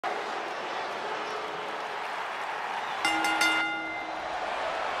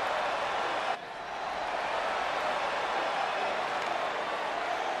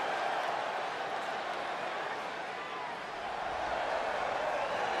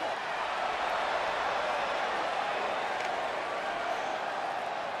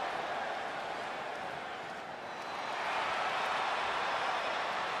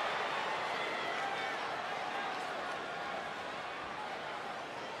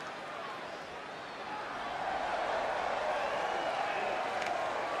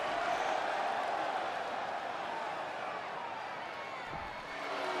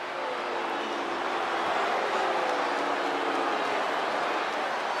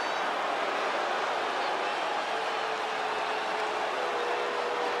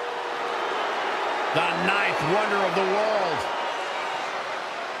The ninth wonder of the world.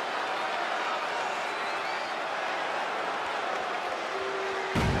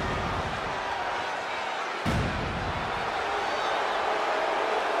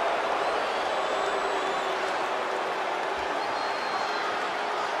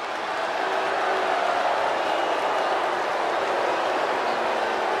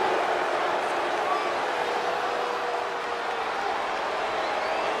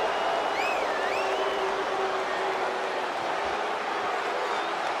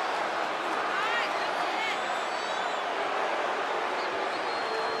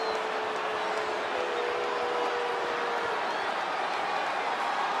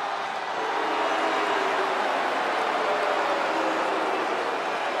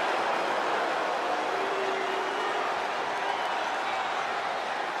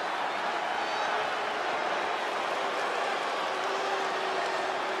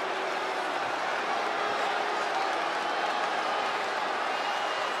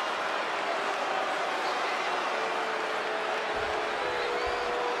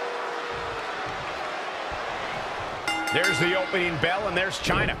 There's the opening bell, and there's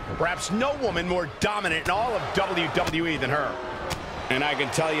Chyna. Perhaps no woman more dominant in all of WWE than her. And I can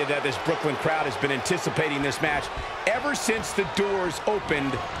tell you that this Brooklyn crowd has been anticipating this match ever since the doors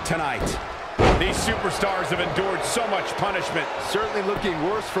opened tonight. These superstars have endured so much punishment. Certainly looking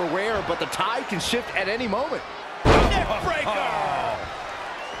worse for wear, but the tide can shift at any moment. Neck breaker!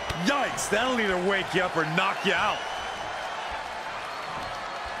 Yikes, that'll either wake you up or knock you out.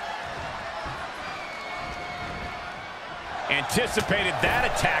 Anticipated that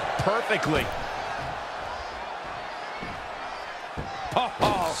attack perfectly. Oh,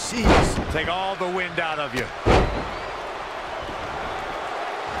 jeez. Take all the wind out of you.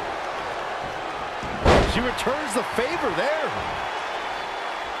 She returns the favor there.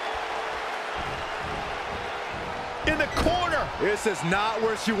 In the corner. This is not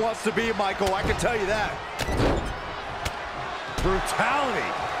where she wants to be, Michael. I can tell you that.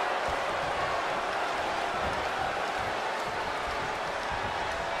 Brutality.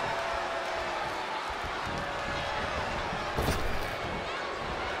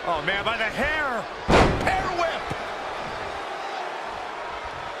 Oh, man, by the hair. Hair whip.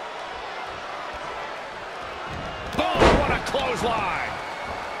 Oh, what a clothesline.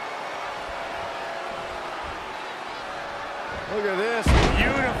 Look at this.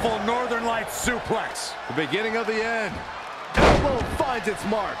 Beautiful Northern Lights suplex. The beginning of the end. Elbow finds its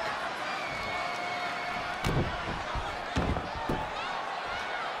mark.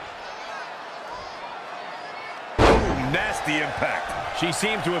 Ooh, nasty impact. She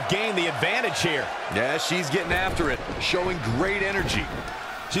seems to have gained the advantage here. Yeah, she's getting after it, showing great energy.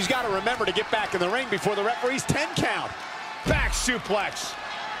 She's got to remember to get back in the ring before the referee's 10 count. Back suplex.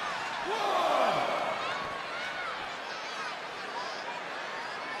 1,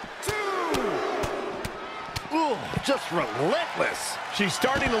 2. Ooh, just relentless. She's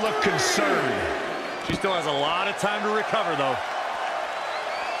starting to look concerned. She still has a lot of time to recover, though.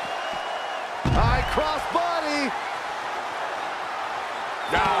 High cross body.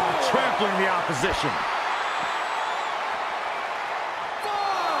 Oh, trampling the opposition. 5.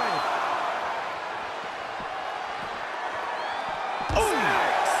 Oh.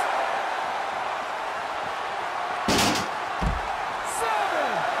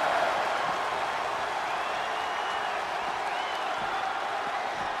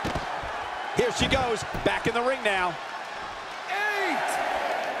 7. Here she goes, back in the ring now. 8.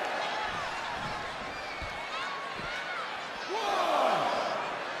 1,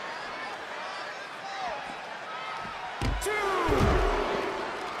 2,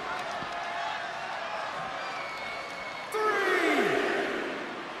 3.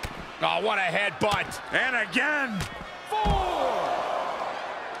 Oh, what a headbutt. And again. 4.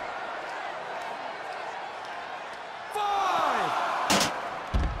 5.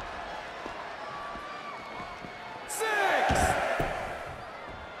 6.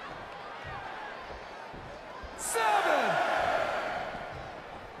 7.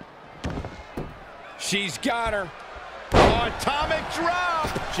 She's got her. Oh, atomic drop.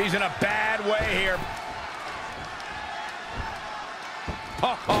 She's in a bad way here.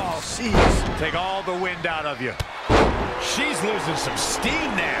 Oh, jeez. Take all the wind out of you. She's losing some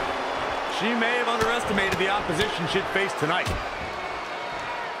steam now. She may have underestimated the opposition she'd face tonight.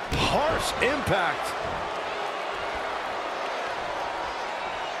 Harsh impact.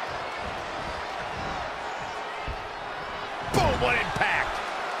 Boom, what impact.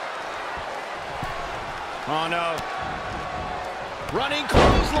 Oh, no. Running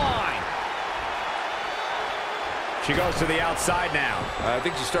clothesline. She goes to the outside now. I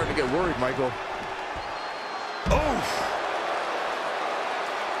think she's starting to get worried, Michael.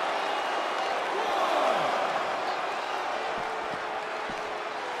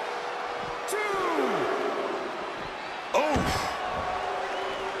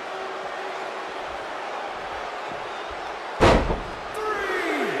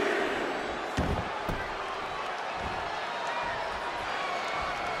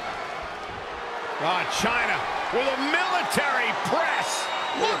 Oh, Chyna with a military press.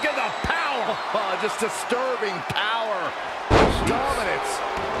 Look at the power. Oh, just disturbing power. Dominance.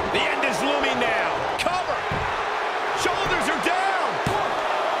 The end is looming now. Cover. Shoulders are down. 1,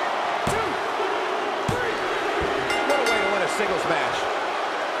 2, 3. What a way to win a singles match.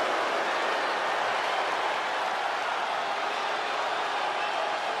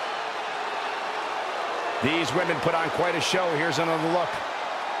 These women put on quite a show. Here's another look.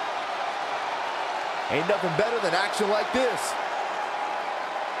 Ain't nothing better than action like this.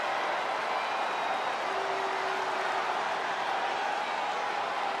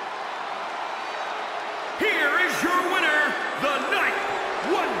 Here is your winner, the Ninth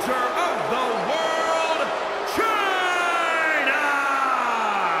Wonder of the World, Chyna!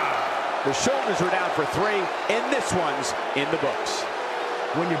 The shoulders were down for 3, and this one's in the books.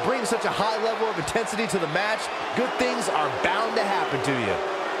 When you bring such a high level of intensity to the match, good things are bound to happen to you.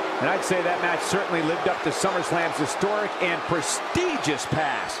 And I'd say that match certainly lived up to SummerSlam's historic and prestigious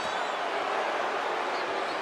past.